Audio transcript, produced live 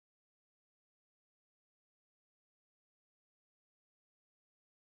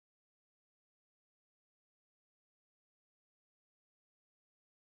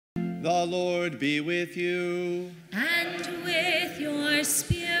The Lord be with you. And with your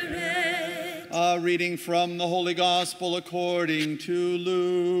spirit. A reading from the Holy Gospel according to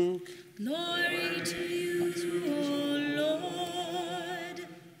Luke. Glory to you, O Lord.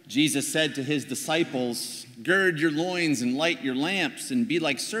 Jesus said to his disciples, "Gird your loins and light your lamps, and be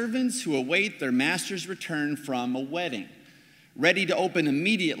like servants who await their master's return from a wedding, ready to open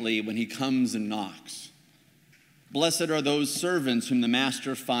immediately when he comes and knocks. Blessed are those servants whom the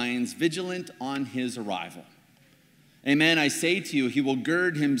master finds vigilant on his arrival. Amen, I say to you, he will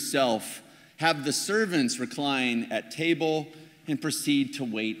gird himself, have the servants recline at table, and proceed to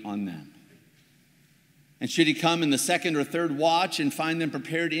wait on them. And should he come in the second or third watch and find them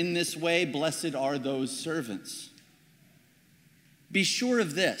prepared in this way, blessed are those servants. Be sure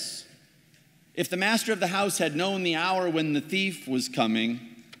of this. If the master of the house had known the hour when the thief was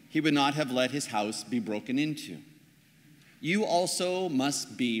coming, he would not have let his house be broken into. You also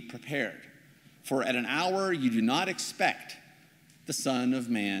must be prepared, for at an hour you do not expect, the Son of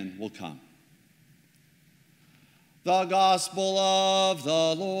Man will come." The Gospel of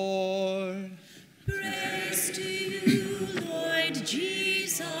the Lord. Praise to you, Lord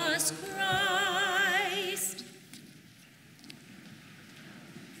Jesus Christ.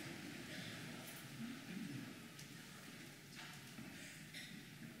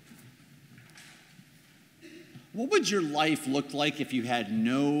 What would your life look like if you had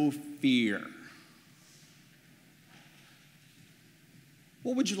no fear?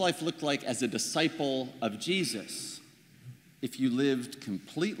 What would your life look like as a disciple of Jesus if you lived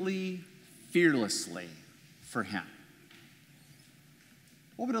completely, fearlessly for him?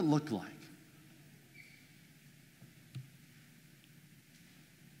 What would it look like?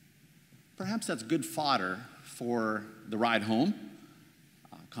 Perhaps that's good fodder for the ride home,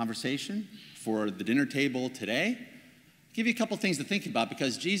 conversation, for the dinner table today. I'll give you a couple things to think about,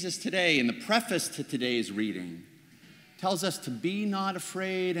 because Jesus today, in the preface to today's reading, tells us to be not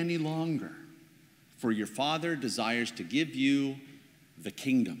afraid any longer, for your Father desires to give you the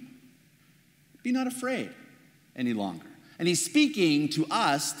kingdom. Be not afraid any longer. And he's speaking to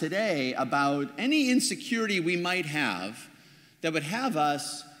us today about any insecurity we might have that would have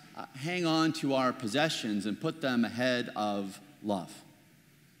us hang on to our possessions and put them ahead of love.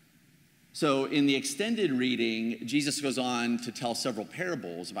 So in the extended reading, Jesus goes on to tell several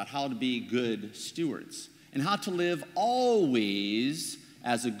parables about how to be good stewards and how to live always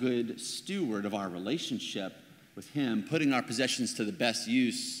as a good steward of our relationship with him, putting our possessions to the best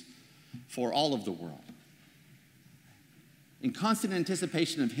use for all of the world. In constant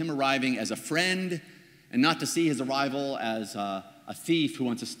anticipation of him arriving as a friend, and not to see his arrival as a thief who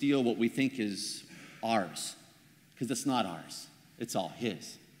wants to steal what we think is ours, because it's not ours, it's all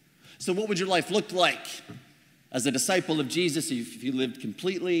his. So what would your life look like as a disciple of Jesus if you lived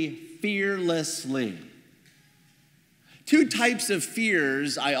completely fearlessly? Two types of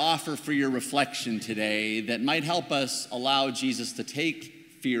fears I offer for your reflection today that might help us allow Jesus to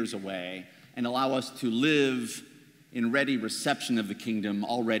take fears away and allow us to live in ready reception of the kingdom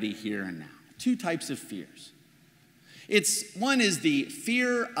already here and now. Two types of fears. One is the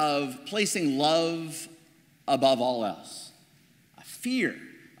fear of placing love above all else. A fear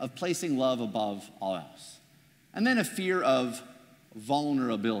of placing love above all else. And then a fear of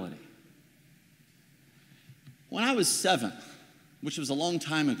vulnerability. When I was 7, which was a long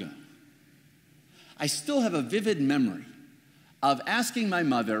time ago, I still have a vivid memory of asking my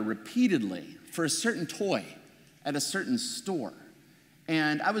mother repeatedly for a certain toy at a certain store.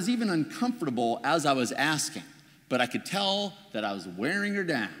 And I was even uncomfortable as I was asking, but I could tell that I was wearing her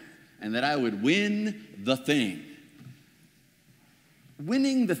down and that I would win the thing.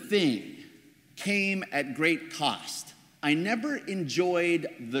 Winning the thing came at great cost. I never enjoyed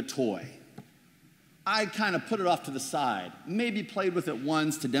the toy. I kind of put it off to the side, maybe played with it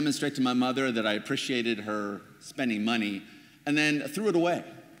once to demonstrate to my mother that I appreciated her spending money, and then threw it away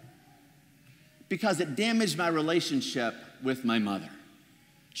because it damaged my relationship with my mother.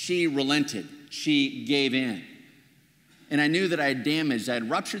 She relented. She gave in. And I knew that I had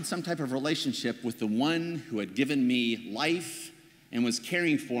ruptured some type of relationship with the one who had given me life and was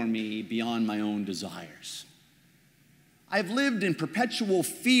caring for me beyond my own desires. I've lived in perpetual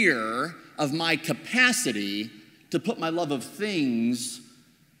fear of my capacity to put my love of things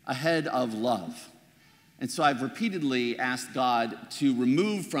ahead of love. And so I've repeatedly asked God to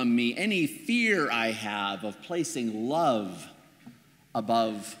remove from me any fear I have of placing love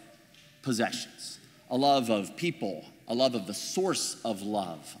above possessions, a love of people, a love of the source of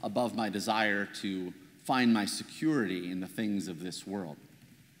love above my desire to find my security in the things of this world.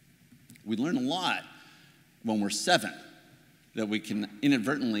 We learn a lot when we're 7. that we can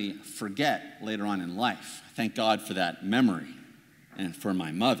inadvertently forget later on in life. Thank God for that memory and for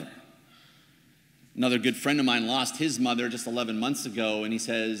my mother. Another good friend of mine lost his mother just 11 months ago, and he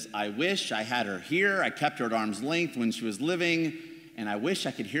says, I wish I had her here. I kept her at arm's length when she was living, and I wish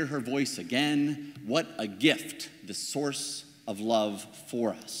I could hear her voice again. What a gift, the source of love for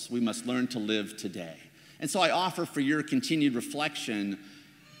us. We must learn to live today. And so I offer for your continued reflection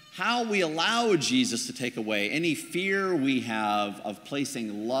how we allow Jesus to take away any fear we have of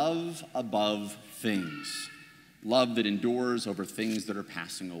placing love above things, love that endures over things that are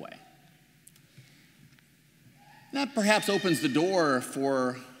passing away. That perhaps opens the door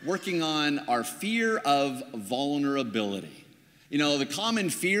for working on our fear of vulnerability. You know, the common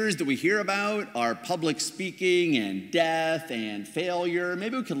fears that we hear about are public speaking and death and failure.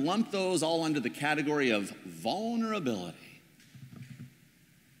 Maybe we could lump those all under the category of vulnerability.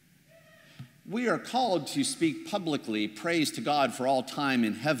 We are called to speak publicly praise to God for all time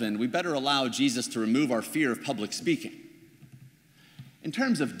in heaven. We better allow Jesus to remove our fear of public speaking. In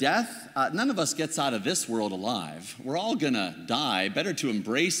terms of death, none of us gets out of this world alive. We're all gonna die. Better to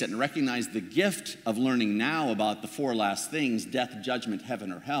embrace it and recognize the gift of learning now about the four last things, death, judgment,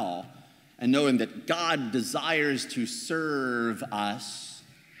 heaven, or hell, and knowing that God desires to serve us.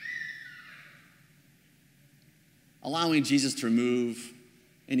 Allowing Jesus to remove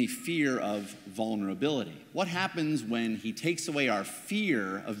any fear of vulnerability. What happens when he takes away our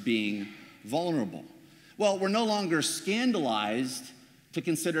fear of being vulnerable? Well, we're no longer scandalized to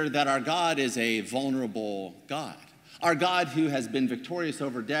consider that our God is a vulnerable God. Our God who has been victorious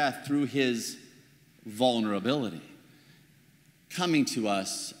over death through his vulnerability, coming to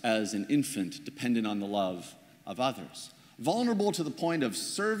us as an infant dependent on the love of others. Vulnerable to the point of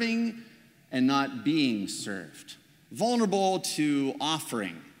serving and not being served. Vulnerable to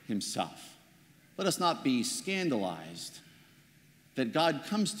offering himself. Let us not be scandalized that God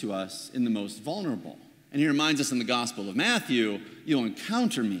comes to us in the most vulnerable. And he reminds us in the Gospel of Matthew, you'll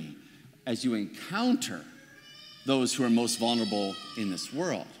encounter me as you encounter those who are most vulnerable in this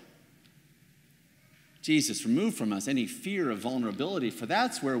world. Jesus, remove from us any fear of vulnerability, for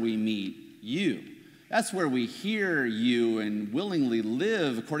that's where we meet you. That's where we hear you and willingly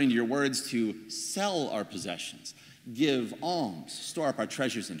live according to your words to sell our possessions, give alms, store up our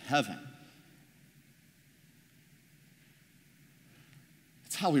treasures in heaven.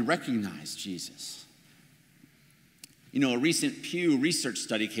 It's how we recognize Jesus. You know, a recent Pew Research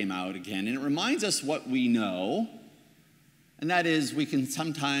study came out again, and it reminds us what we know, and that is we can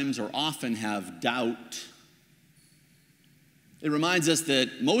sometimes or often have doubt. It reminds us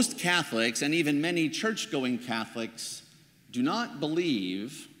that most Catholics, and even many church-going Catholics, do not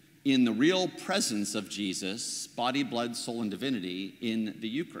believe in the real presence of Jesus, body, blood, soul, and divinity, in the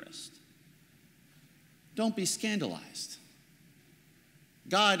Eucharist. Don't be scandalized.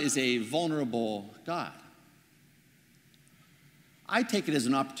 God is a vulnerable God. I take it as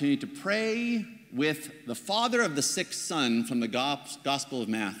an opportunity to pray with the father of the sick son from the Gospel of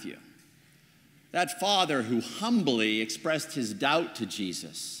Matthew. That father who humbly expressed his doubt to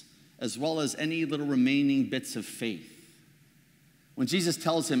Jesus, as well as any little remaining bits of faith. When Jesus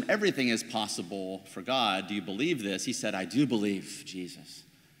tells him everything is possible for God, do you believe this? He said, I do believe, Jesus.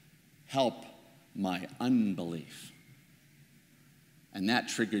 Help my unbelief. And that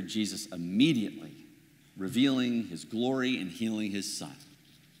triggered Jesus immediately, revealing his glory and healing his son.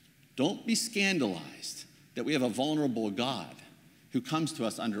 Don't be scandalized that we have a vulnerable God who comes to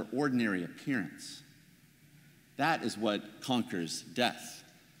us under ordinary appearance. That is what conquers death.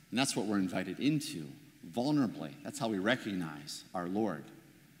 And that's what we're invited into, vulnerably. That's how we recognize our Lord.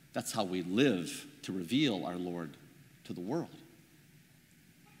 That's how we live to reveal our Lord to the world.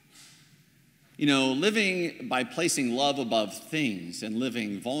 You know, living by placing love above things and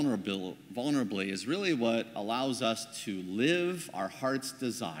living vulnerably is really what allows us to live our heart's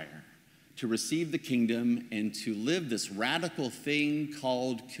desire to receive the kingdom and to live this radical thing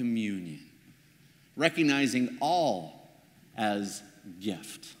called communion, recognizing all as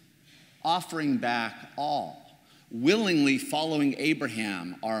gift, offering back all, willingly following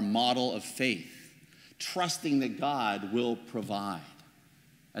Abraham, our model of faith, trusting that God will provide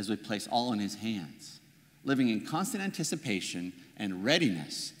as we place all in his hands, living in constant anticipation and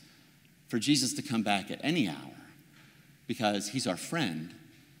readiness for Jesus to come back at any hour, because he's our friend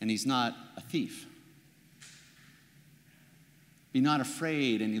and he's not a thief. Be not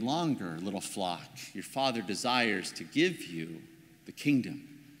afraid any longer, little flock. Your Father desires to give you the kingdom.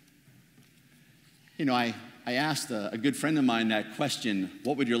 You know, I asked a good friend of mine that question,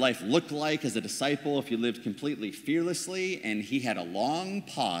 what would your life look like as a disciple if you lived completely fearlessly? And he had a long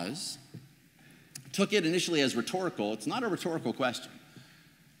pause, took it initially as rhetorical. It's not a rhetorical question.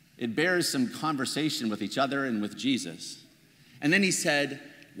 It bears some conversation with each other and with Jesus. And then he said,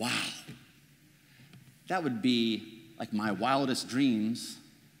 wow, that would be like my wildest dreams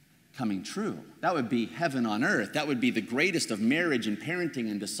coming true. That would be heaven on earth. That would be the greatest of marriage and parenting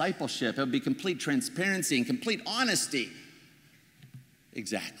and discipleship. It would be complete transparency and complete honesty.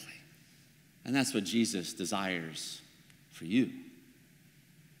 Exactly. And that's what Jesus desires for you.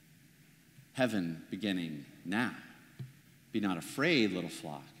 Heaven beginning now. Be not afraid, little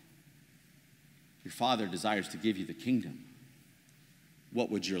flock. Your Father desires to give you the kingdom. What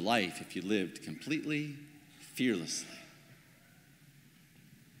would your life if you lived completely, fearlessly?